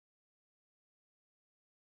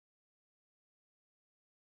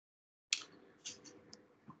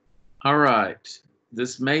All right,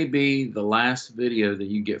 this may be the last video that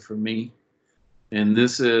you get from me, and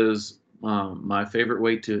this is my favorite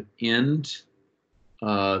way to end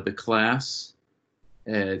the class.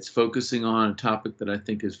 It's focusing on a topic that I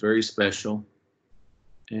think is very special,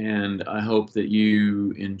 and I hope that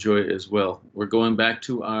you enjoy it as well. We're going back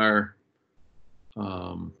to our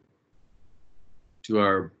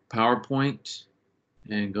PowerPoint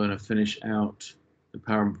and going to finish out the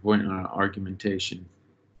PowerPoint on argumentation.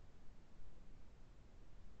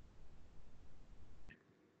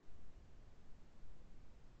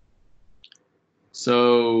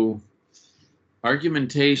 So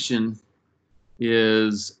argumentation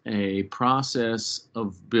is a process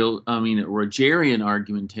of Rogerian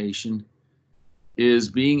argumentation is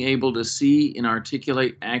being able to see and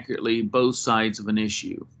articulate accurately both sides of an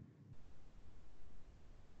issue.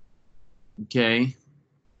 Okay.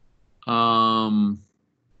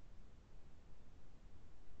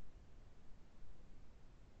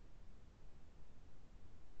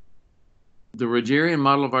 The Rogerian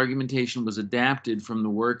model of argumentation was adapted from the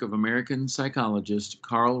work of American psychologist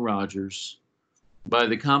Carl Rogers by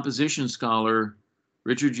the composition scholar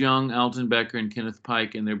Richard Young, Alton Becker, and Kenneth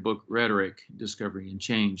Pike in their book Rhetoric, Discovery and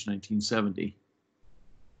Change, 1970.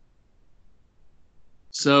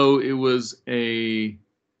 So it was a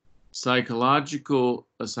psychology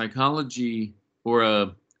or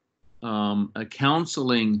a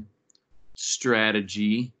counseling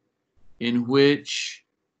strategy in which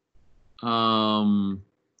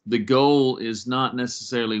the goal is not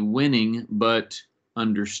necessarily winning, but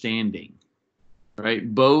understanding,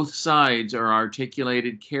 right? Both sides are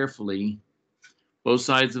articulated carefully. Both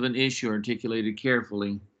sides of an issue are articulated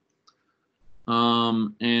carefully.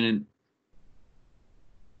 And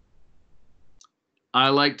I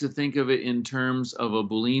like to think of it in terms of a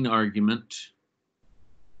Boolean argument.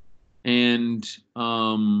 And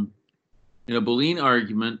in a Boolean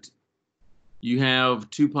argument, you have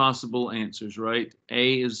two possible answers, right?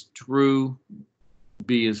 A is true,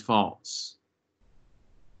 B is false.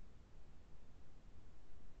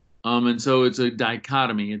 And so it's a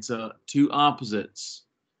dichotomy. It's two opposites,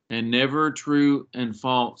 and never true and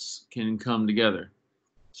false can come together.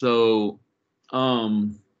 So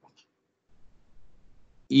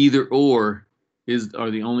either or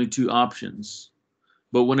are the only two options.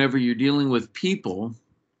 But whenever you're dealing with people,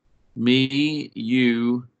 me,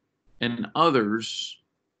 you, and others,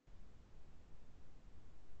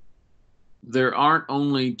 there aren't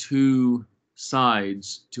only two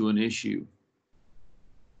sides to an issue,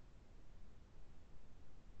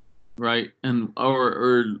 right? And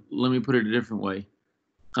or let me put it a different way.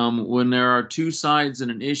 When there are two sides in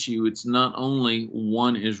an issue, it's not only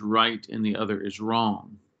one is right and the other is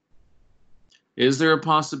wrong. Is there a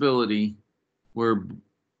possibility where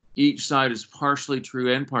each side is partially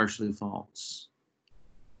true and partially false?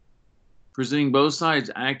 Presenting both sides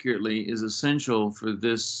accurately is essential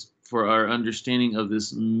for our understanding of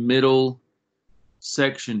this middle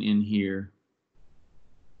section in here.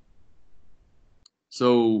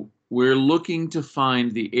 So we're looking to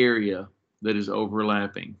find the area that is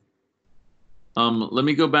overlapping. Let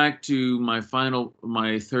me go back to my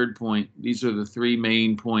third point. These are the three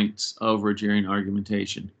main points of Rogerian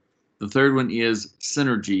argumentation. The third one is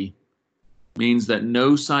synergy. Means that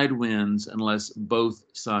no side wins unless both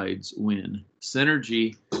sides win.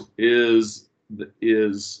 Synergy is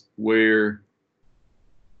where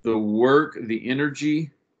the work, the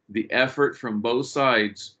energy, the effort from both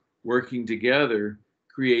sides working together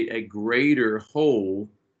create a greater whole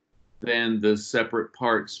than the separate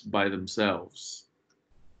parts by themselves.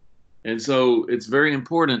 And so it's very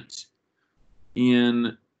important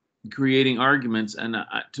in creating arguments. And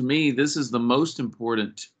to me, this is the most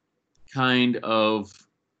important kind of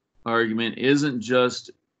argument. Isn't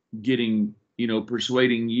just getting,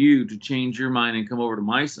 persuading you to change your mind and come over to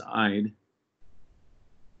my side,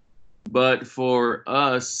 but for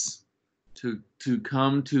us to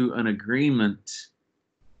come to an agreement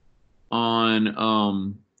on,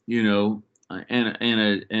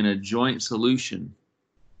 and a joint solution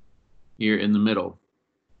here in the middle.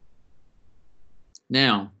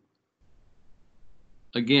 Now,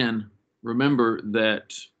 again, remember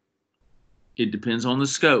that it depends on the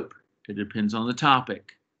scope. It depends on the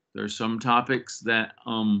topic. There are some topics that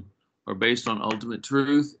are based on ultimate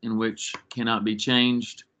truth, in which cannot be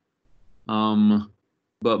changed.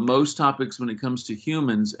 But most topics, when it comes to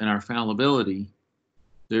humans and our fallibility,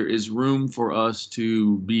 there is room for us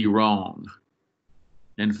to be wrong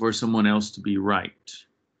and for someone else to be right.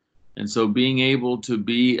 And so being able to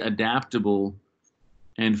be adaptable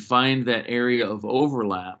and find that area of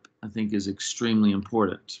overlap, I think, is extremely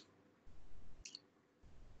important.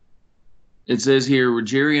 It says here,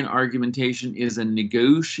 Rogerian argumentation is a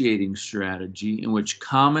negotiating strategy in which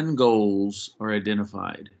common goals are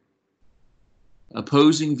identified.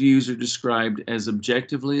 Opposing views are described as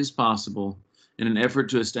objectively as possible in an effort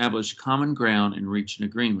to establish common ground and reach an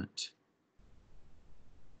agreement.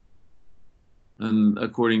 And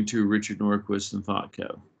according to Richard Norquist and Thought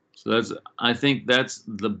Co. So I think that's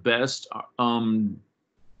the best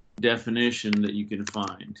definition that you can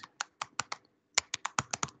find.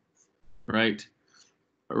 Right?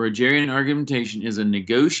 A Rogerian argumentation is a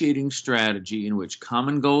negotiating strategy in which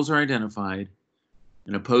common goals are identified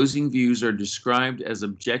and opposing views are described as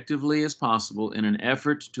objectively as possible in an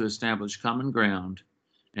effort to establish common ground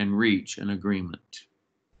and reach an agreement.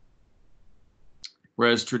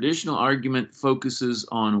 Whereas traditional argument focuses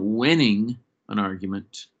on winning an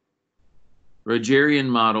argument, Rogerian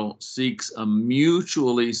model seeks a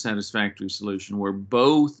mutually satisfactory solution where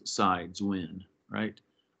both sides win, right?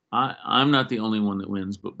 I'm not the only one that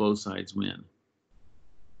wins, but both sides win.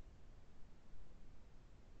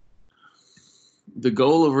 The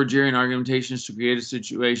goal of Rogerian argumentation is to create a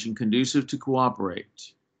situation conducive to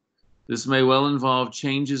cooperate. This may well involve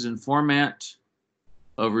changes in format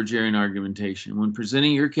of Rogerian argumentation. When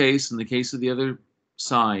presenting your case and the case of the other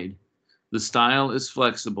side, the style is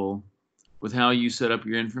flexible with how you set up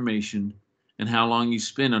your information and how long you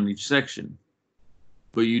spend on each section.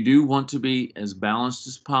 But you do want to be as balanced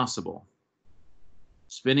as possible.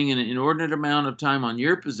 Spending an inordinate amount of time on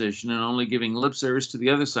your position and only giving lip service to the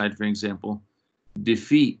other side, for example,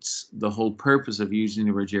 defeats the whole purpose of using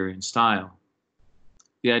the Rogerian style.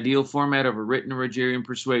 The ideal format of a written Rogerian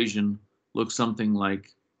persuasion looks something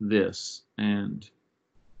like this, and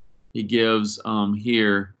he gives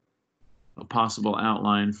here a possible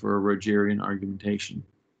outline for a Rogerian argumentation.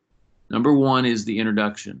 Number one is the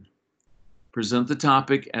introduction. Present the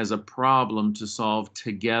topic as a problem to solve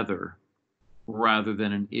together rather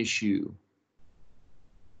than an issue.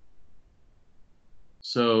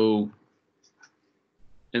 So,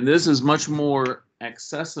 and this is much more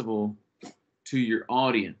accessible to your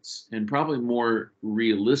audience and probably more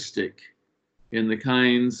realistic in the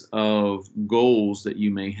kinds of goals that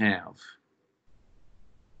you may have.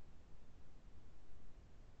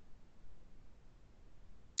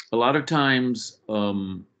 A lot of times,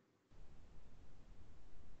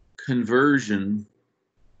 conversion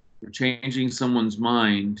or changing someone's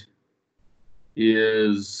mind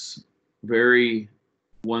is very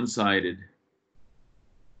one-sided,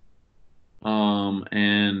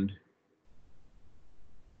 and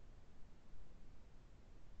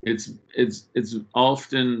it's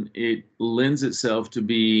often, it lends itself to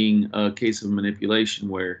being a case of manipulation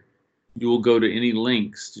where you will go to any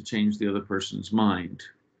lengths to change the other person's mind.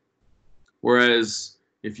 Whereas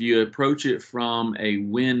if you approach it from a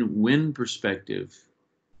win-win perspective,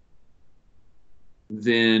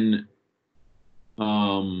 then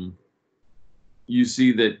you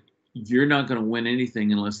see that you're not going to win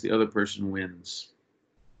anything unless the other person wins.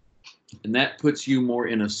 And that puts you more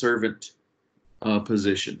in a servant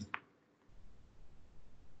position.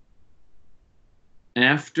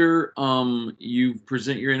 After you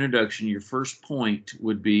present your introduction, your first point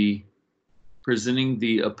would be presenting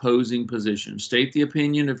the opposing position. State the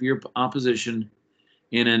opinion of your opposition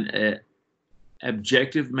in an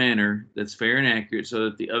objective manner that's fair and accurate so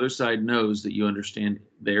that the other side knows that you understand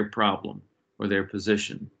their problem or their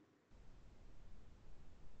position.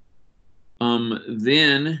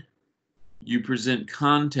 Then you present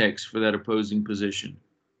context for that opposing position.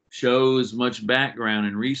 Show as much background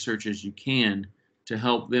and research as you can to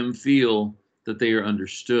help them feel that they are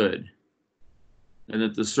understood and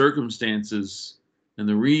that the circumstances and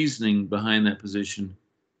the reasoning behind that position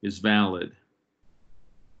is valid.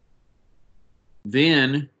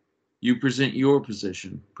 Then you present your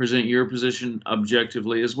position. Present your position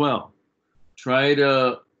objectively as well. Try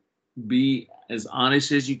to be as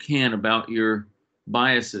honest as you can about your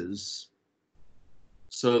biases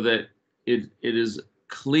so that it is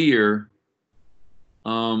clear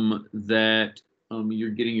that you're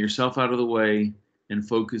getting yourself out of the way and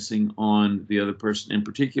focusing on the other person, and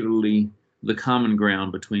particularly the common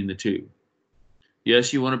ground between the two.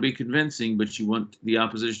 Yes, you want to be convincing, but you want the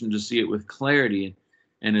opposition to see it with clarity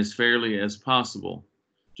and as fairly as possible,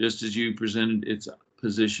 just as you presented its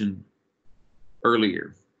position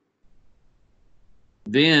earlier.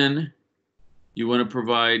 Then you want to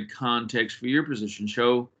provide context for your position.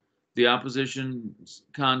 Show the opposition's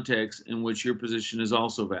context in which your position is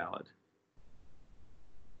also valid.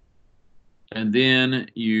 And then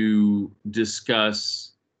you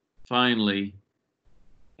discuss, finally,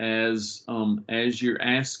 as you're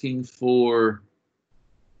asking for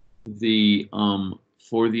the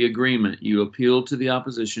for the agreement. You appeal to the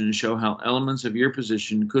opposition and show how elements of your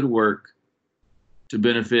position could work to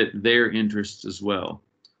benefit their interests as well.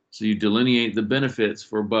 So you delineate the benefits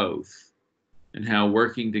for both and how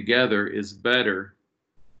working together is better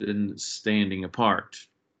than standing apart.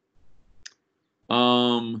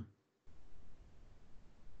 In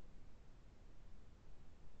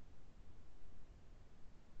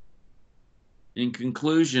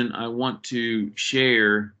conclusion, I want to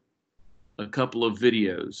share a couple of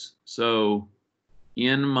videos. So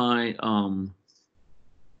in my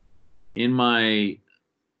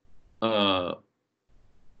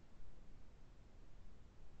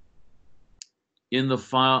in the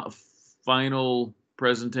final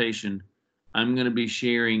presentation, I'm going to be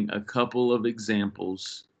sharing a couple of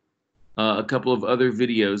examples, a couple of other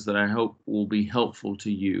videos that I hope will be helpful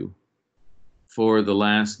to you for the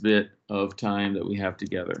last bit of time that we have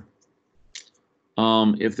together.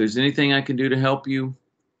 If there's anything I can do to help you,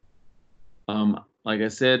 like I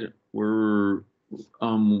said, we're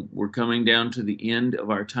coming down to the end of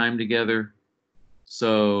our time together.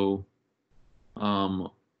 So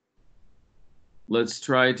let's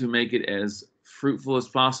try to make it as fruitful as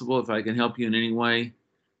possible. If I can help you in any way,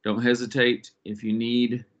 don't hesitate. If you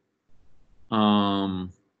need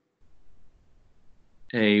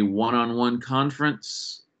a one-on-one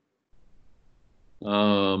conference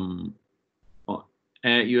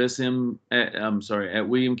at at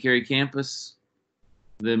William Carey campus,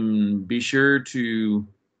 then be sure to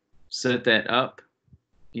set that up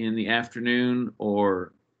in the afternoon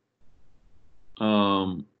or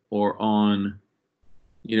on,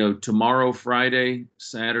 tomorrow, Friday,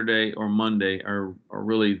 Saturday, or Monday are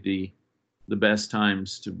really the best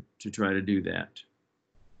times to try to do that.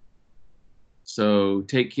 So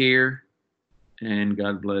take care, and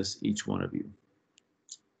God bless each one of you.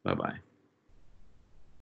 Bye-bye.